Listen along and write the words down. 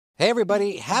Hey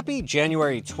everybody, happy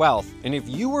January 12th, and if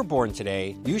you were born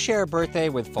today, you share a birthday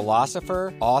with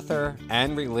philosopher, author,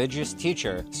 and religious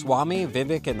teacher Swami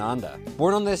Vivekananda.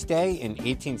 Born on this day in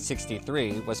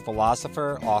 1863 was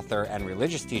philosopher, author, and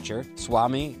religious teacher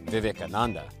Swami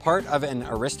Vivekananda. Part of an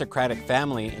aristocratic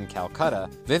family in Calcutta,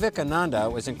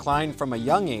 Vivekananda was inclined from a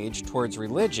young age towards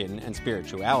religion and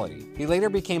spirituality. He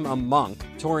later became a monk,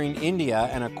 touring India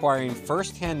and acquiring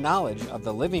first-hand knowledge of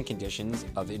the living conditions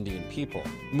of Indian people.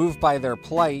 Moved by their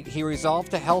plight, he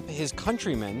resolved to help his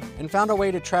countrymen and found a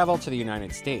way to travel to the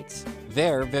United States.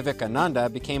 There, Vivekananda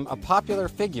became a popular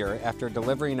figure after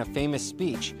delivering a famous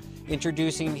speech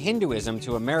introducing Hinduism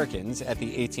to Americans at the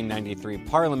 1893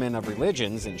 Parliament of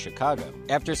Religions in Chicago.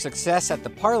 After success at the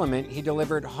Parliament, he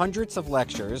delivered hundreds of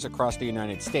lectures across the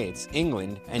United States,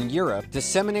 England, and Europe,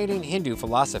 disseminating Hindu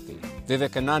philosophy.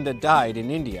 Vivekananda died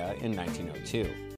in India in 1902.